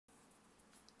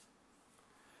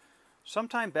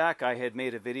Sometime back I had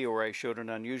made a video where I showed an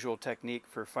unusual technique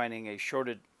for finding a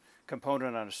shorted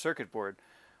component on a circuit board.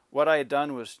 What I had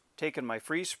done was taken my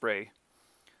freeze spray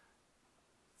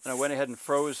and I went ahead and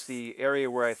froze the area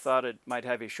where I thought it might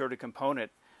have a shorted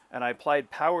component, and I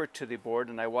applied power to the board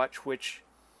and I watched which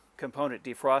component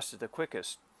defrosted the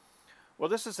quickest. Well,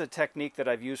 this is a technique that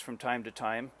I've used from time to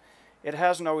time. It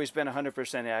hasn't always been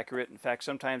 100% accurate. In fact,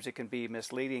 sometimes it can be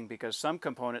misleading because some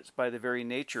components, by their very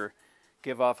nature,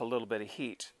 give off a little bit of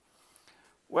heat.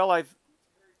 Well, I've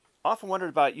often wondered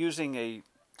about using a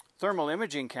thermal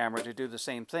imaging camera to do the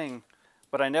same thing,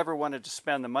 but I never wanted to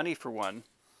spend the money for one.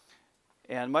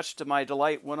 And much to my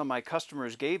delight, one of my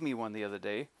customers gave me one the other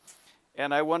day,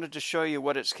 and I wanted to show you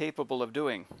what it's capable of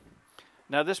doing.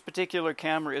 Now, this particular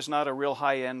camera is not a real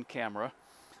high-end camera,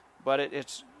 but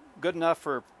it's good enough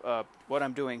for what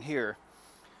I'm doing here.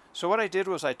 So what I did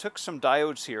was I took some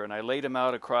diodes here and I laid them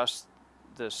out across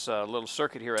this little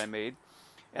circuit here I made,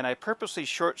 and I purposely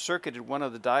short-circuited one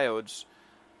of the diodes,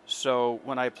 so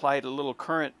when I applied a little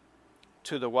current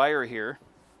to the wire here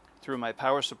through my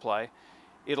power supply,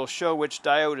 it'll show which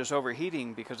diode is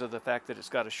overheating because of the fact that it's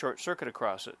got a short circuit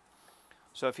across it.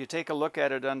 So if you take a look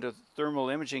at it under thermal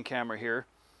imaging camera here,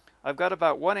 I've got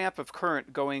about 1 amp of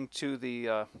current going to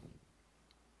the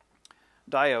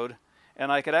diode, and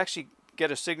I could actually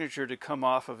get a signature to come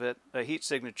off of it, a heat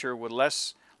signature with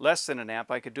less than 1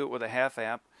 amp. I could do it with a 1/2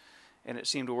 amp, and it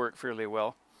seemed to work fairly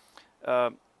well.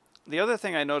 The other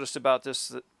thing I noticed about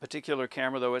this particular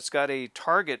camera, though, it's got a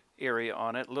target area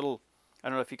on it. I don't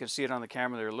know if you can see it on the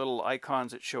camera. There are little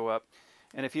icons that show up,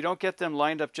 and if you don't get them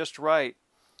lined up just right,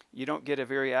 you don't get a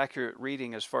very accurate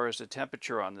reading as far as the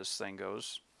temperature on this thing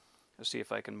goes. Let's see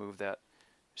if I can move that.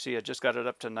 See, I just got it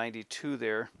up to 92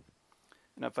 there.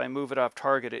 And if I move it off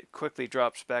target, it quickly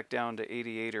drops back down to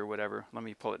 88 or whatever. Let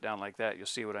me pull it down like that. You'll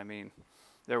see what I mean.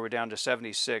 There, we're down to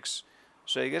 76.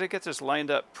 So you got to get this lined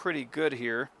up pretty good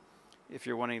here if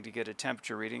you're wanting to get a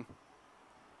temperature reading.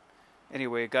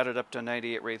 Anyway, got it up to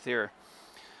 98 right there.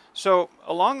 So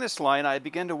along this line, I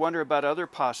begin to wonder about other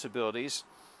possibilities,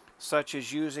 such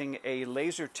as using a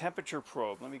laser temperature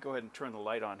probe. Let me go ahead and turn the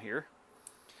light on here.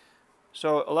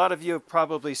 So a lot of you have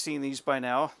probably seen these by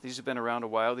now. These have been around a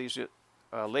while. These are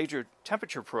laser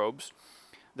temperature probes.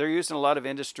 They're used in a lot of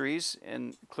industries,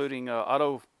 including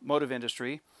automotive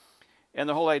industry. And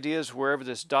the whole idea is wherever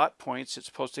this dot points, it's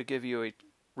supposed to give you a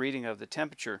reading of the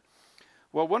temperature.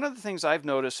 Well, one of the things I've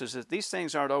noticed is that these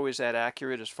things aren't always that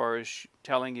accurate as far as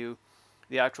telling you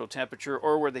the actual temperature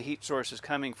or where the heat source is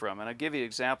coming from. And I'll give you an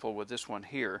example with this one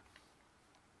here.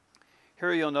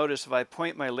 Here you'll notice if I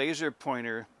point my laser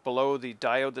pointer below the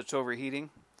diode that's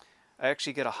overheating, I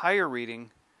actually get a higher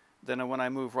reading than when I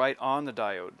move right on the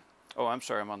diode. Oh, I'm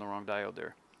sorry, I'm on the wrong diode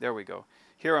there. There we go.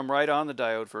 Here I'm right on the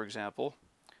diode, for example.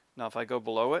 Now if I go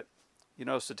below it, you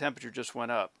notice the temperature just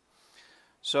went up.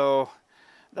 So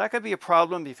that could be a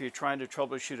problem if you're trying to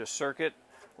troubleshoot a circuit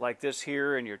like this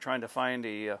here and you're trying to find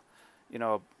a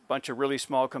bunch of really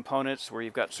small components where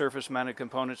you've got surface mounted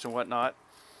components and whatnot.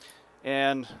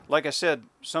 And like I said,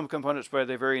 some components by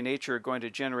their very nature are going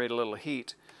to generate a little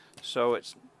heat, so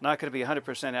it's not going to be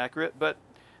 100% accurate. But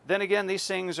then again, these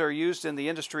things are used in the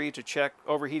industry to check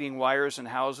overheating wires in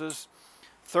houses,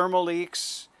 thermal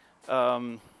leaks.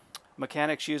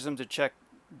 Mechanics use them to check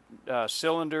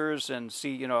cylinders and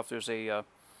see, if there's a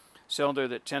cylinder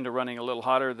that tend to running a little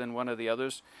hotter than one of the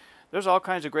others. There's all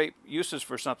kinds of great uses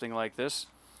for something like this.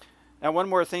 Now, one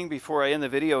more thing before I end the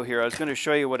video here, I was going to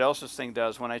show you what else this thing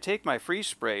does. When I take my freeze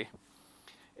spray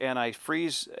and I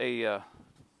freeze a,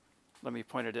 let me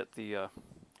point it at the,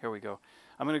 here we go.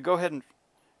 I'm going to go ahead and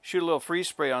shoot a little freeze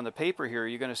spray on the paper here.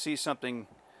 You're going to see something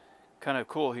kind of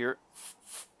cool here.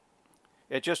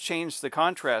 It just changed the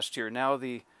contrast here. Now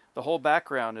the whole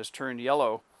background is turned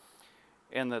yellow,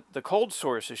 and the cold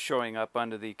source is showing up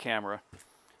under the camera.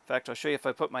 In fact, I'll show you if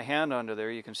I put my hand under there.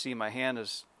 You can see my hand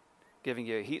is giving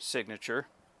you a heat signature.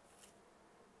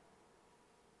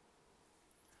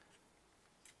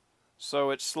 So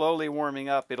it's slowly warming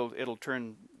up. It'll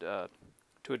turn to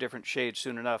a different shade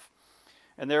soon enough.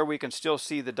 And there we can still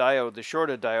see the diode, the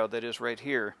shorted diode that is right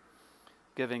here,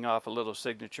 giving off a little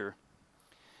signature.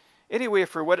 Anyway,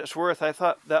 for what it's worth, I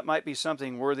thought that might be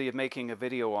something worthy of making a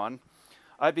video on.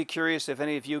 I'd be curious if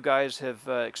any of you guys have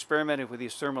experimented with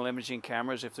these thermal imaging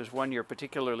cameras, if there's one you're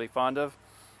particularly fond of.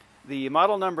 The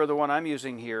model number of the one I'm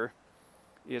using here,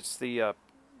 it's the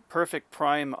Perfect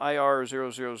Prime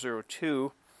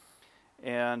IR0002,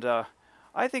 and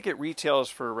I think it retails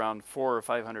for around $400 or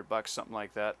 $500, something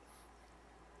like that.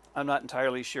 I'm not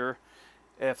entirely sure.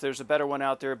 If there's a better one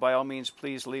out there, by all means,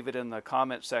 please leave it in the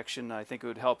comment section. I think it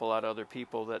would help a lot of other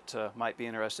people that might be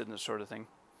interested in this sort of thing.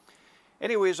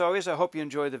 Anyway, as always, I hope you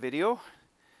enjoyed the video.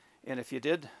 And if you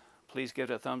did, please give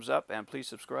it a thumbs up and please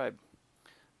subscribe.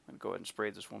 I'm going to go ahead and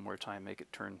spray this one more time, make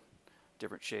it turn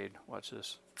different shade. Watch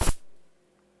this.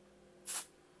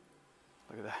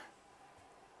 Look at that.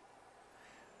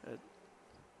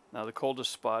 Now the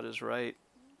coldest spot is right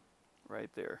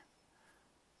there.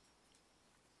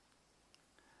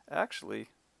 Actually,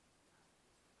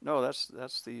 no, that's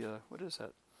the what is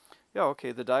that? Yeah,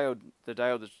 okay. The diode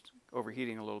that's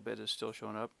overheating a little bit is still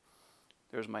showing up.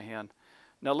 There's my hand.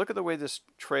 Now look at the way this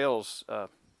trails.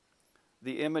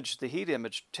 The image, the heat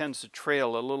image, tends to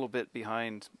trail a little bit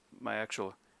behind my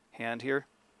actual hand here.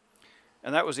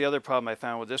 And that was the other problem I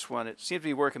found with this one. It seems to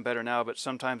be working better now, but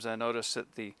sometimes I noticed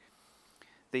that the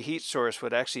heat source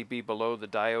would actually be below the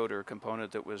diode or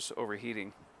component that was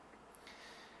overheating.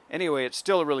 Anyway, it's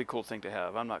still a really cool thing to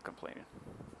have. I'm not complaining.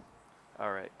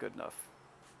 All right, good enough.